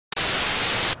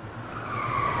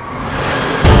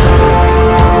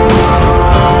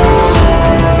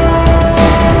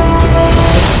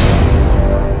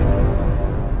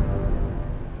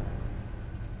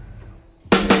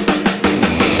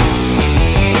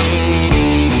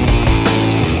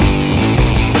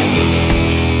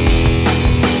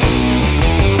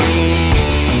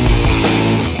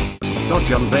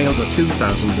unveiled the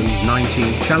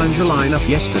 2019 Challenger lineup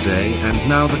yesterday, and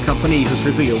now the company has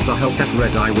revealed the Hellcat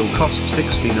Redeye will cost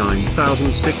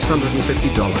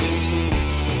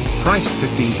 $69,650. Priced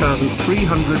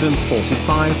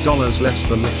 $15,345 less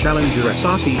than the Challenger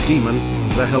SRT Demon,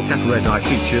 the Hellcat Redeye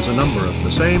features a number of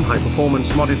the same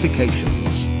high-performance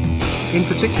modifications. In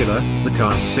particular, the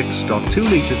car's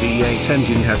 6.2-litre V8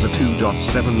 engine has a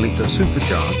 2.7-litre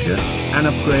supercharger, an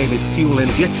upgraded fuel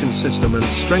injection system and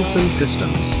strengthened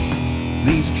pistons.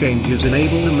 These changes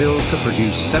enable the mill to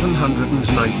produce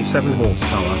 797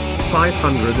 horsepower,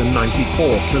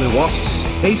 594 kilowatts,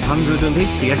 808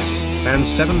 PS, and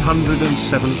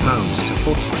 707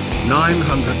 pounds-to-foot,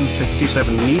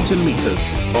 957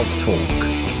 newton-meters, of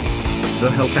torque. The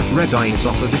Hellcat Redeye is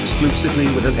offered exclusively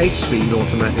with an 8-speed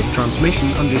automatic transmission,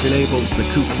 and it enables the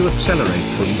coupe to accelerate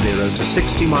from 0 to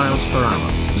 60 miles per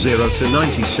hour, 0 to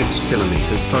 96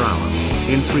 kilometers per hour,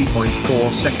 in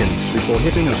 3.4 seconds before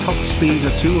hitting a top speed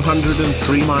of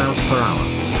 203 miles per hour,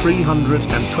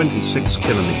 326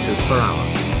 kilometers per hour.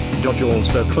 Dodge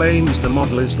also claims the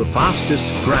model is the fastest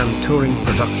Grand Touring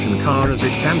production car, as it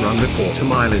can run a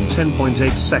quarter-mile in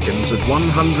 10.8 seconds at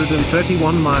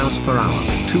 131 miles per hour,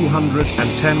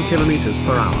 210 kilometers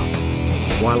per hour.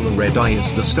 While the Redeye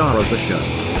is the star of the show,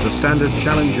 the standard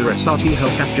Challenger SRT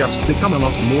Hellcat just become a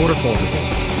lot more affordable.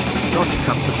 Dodge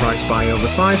cut the price by over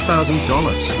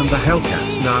 $5,000, and the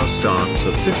Hellcat now starts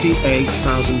at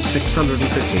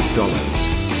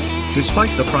 $58,650.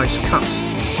 Despite the price cut,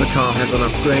 the car has an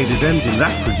upgraded engine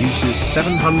that produces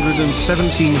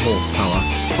 717 horsepower,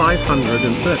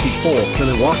 534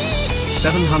 kilowatts,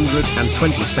 727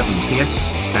 PS,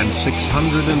 and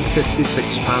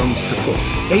 656 pounds-to-foot,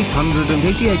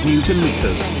 888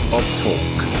 newton-meters, of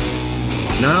torque.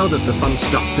 Now that the fun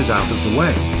stuff is out of the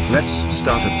way, let's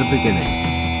start at the beginning.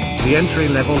 The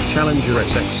entry-level Challenger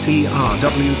SRT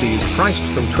RWD is priced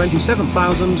from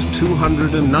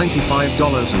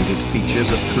 $27,295, and it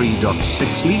features a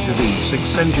 3.6-litre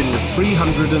V6 engine with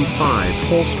 305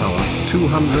 horsepower,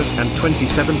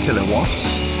 227 kilowatts,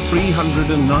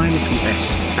 309 PS,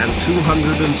 and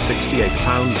 268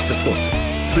 pounds-to-foot,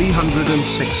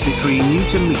 363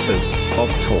 newton-meters, of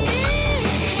torque.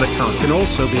 The car can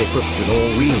also be equipped with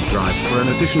all-wheel drive for an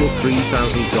additional $3,000.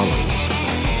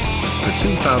 For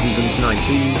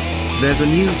 2019, there's a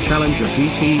new Challenger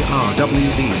GT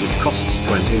RWD which costs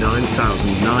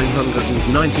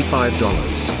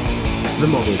 $29,995. The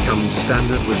model comes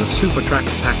standard with a SuperTrack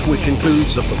pack, which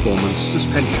includes a performance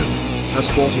suspension, a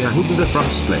sporty hood and a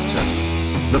front splitter.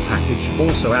 The package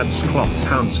also adds cloth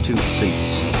houndstooth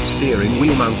seats, steering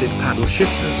wheel mounted paddle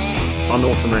shifters on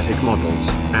automatic models,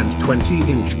 and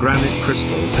 20-inch granite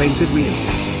crystal painted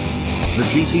wheels. The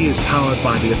GT is powered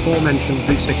by the aforementioned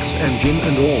V6 engine,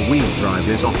 and all-wheel drive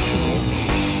is optional.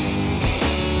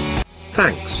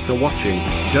 Thanks for watching.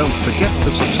 Don't forget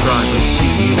to subscribe, and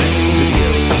see you next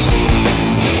videos.